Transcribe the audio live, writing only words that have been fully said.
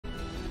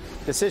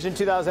Decision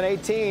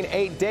 2018,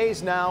 8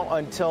 days now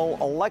until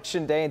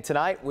Election Day, and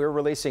tonight we're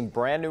releasing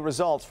brand new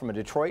results from a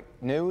Detroit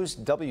News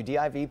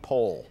WDIV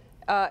poll.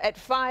 At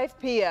 5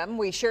 p.m.,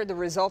 we shared the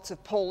results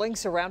of polling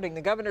surrounding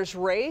the governor's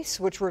race,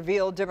 which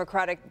revealed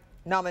Democratic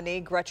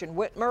nominee Gretchen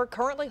Whitmer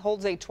currently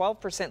holds a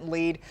 12%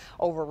 lead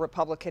over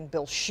Republican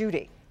Bill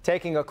Schuette.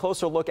 Taking a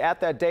closer look at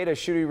that data,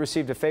 Schuette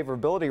received a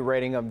favorability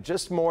rating of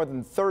just more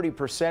than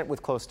 30%,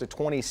 with close to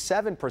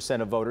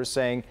 27% of voters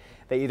saying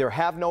they either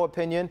have no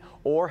opinion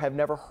or have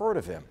never heard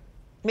of him.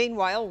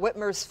 Meanwhile,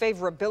 Whitmer's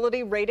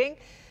favorability rating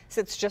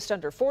sits just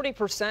under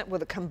 40%,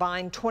 with a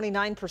combined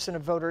 29%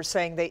 of voters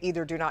saying they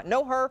either do not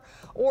know her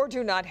or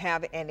do not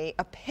have any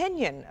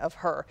opinion of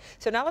her.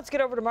 So now let's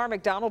get over to Mara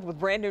McDonald with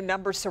brand new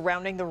numbers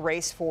surrounding the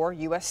race for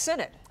U.S.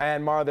 Senate.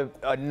 And Mara,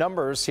 the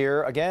numbers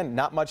here, again,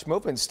 not much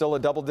movement, still a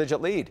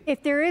double-digit lead.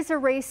 If there is a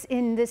race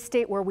in this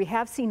state where we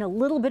have seen a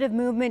little bit of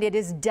movement, it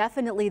is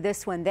definitely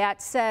this one.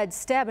 That said,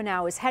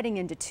 Stabenow is heading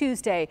into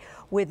Tuesday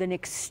with an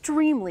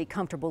extremely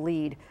comfortable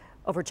lead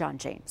over John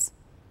James.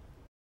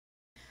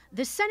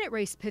 The Senate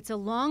race pits a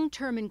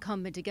long-term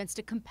incumbent against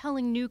a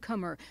compelling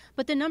newcomer,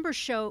 but the numbers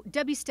show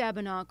Debbie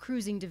Stabenow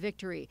cruising to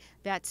victory.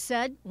 That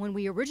said, when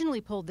we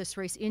originally polled this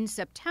race in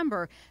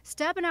September,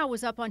 Stabenow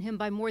was up on him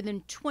by more than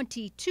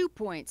 22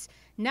 points.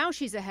 Now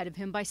she's ahead of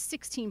him by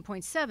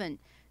 16.7.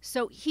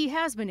 So he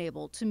has been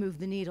able to move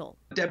the needle.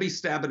 Debbie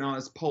Stabenow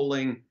is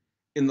polling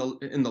in the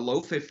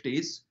low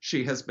 50s.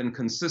 She has been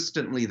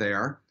consistently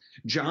there.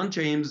 John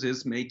James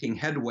is making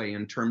headway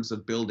in terms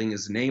of building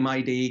his name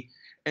ID.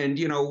 And,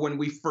 you know, when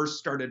we first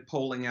started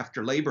polling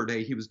after Labor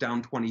Day, he was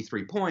down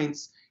 23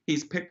 points.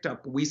 He's picked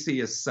up, we see,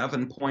 as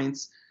 7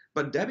 points.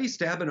 But Debbie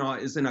Stabenow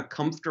is in a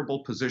comfortable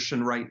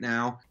position right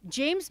now.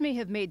 James may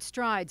have made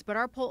strides, but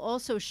our poll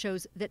also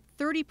shows that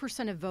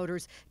 30% of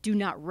voters do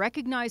not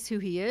recognize who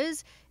he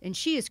is, and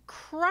she is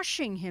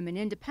crushing him in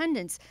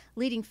independents,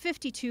 leading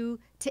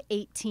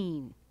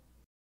 52-18.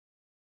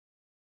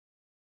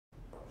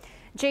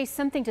 Jay,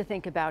 something to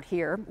think about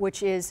here,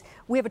 which is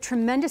we have a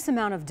tremendous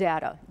amount of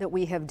data that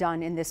we have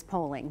done in this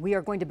polling. We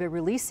are going to be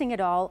releasing it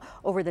all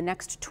over the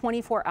next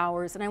 24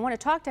 hours, and I want to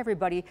talk to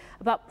everybody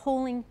about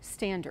polling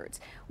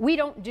standards. We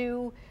don't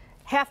do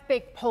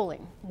half-baked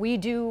polling. We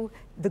do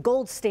the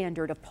gold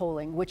standard of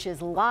polling, which is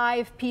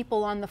live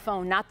people on the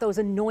phone, not those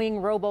annoying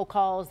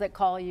robocalls that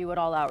call you at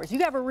all hours. You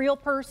have a real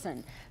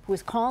person who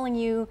is calling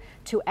you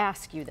to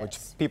ask you this. Which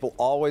people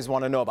always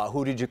want to know about.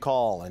 Who did you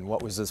call and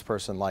what was this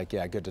person like?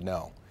 Yeah, good to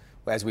know,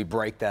 as we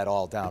break that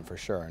all down for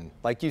sure. And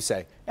like you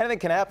say, anything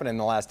can happen in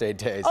the last 8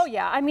 days. Oh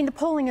yeah, I mean, the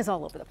polling is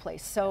all over the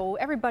place. So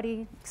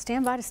everybody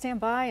stand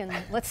by, and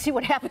let's see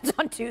what happens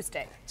on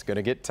Tuesday. It's going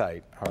to get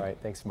tight. All right,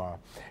 thanks, Mara.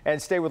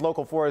 And stay with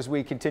Local 4 as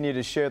we continue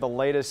to share the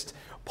latest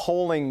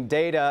polling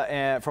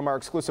data from our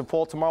exclusive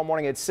poll. Tomorrow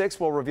morning at 6,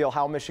 we'll reveal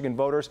how Michigan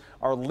voters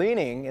are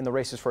leaning in the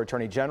races for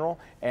Attorney General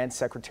and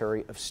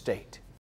Secretary of State.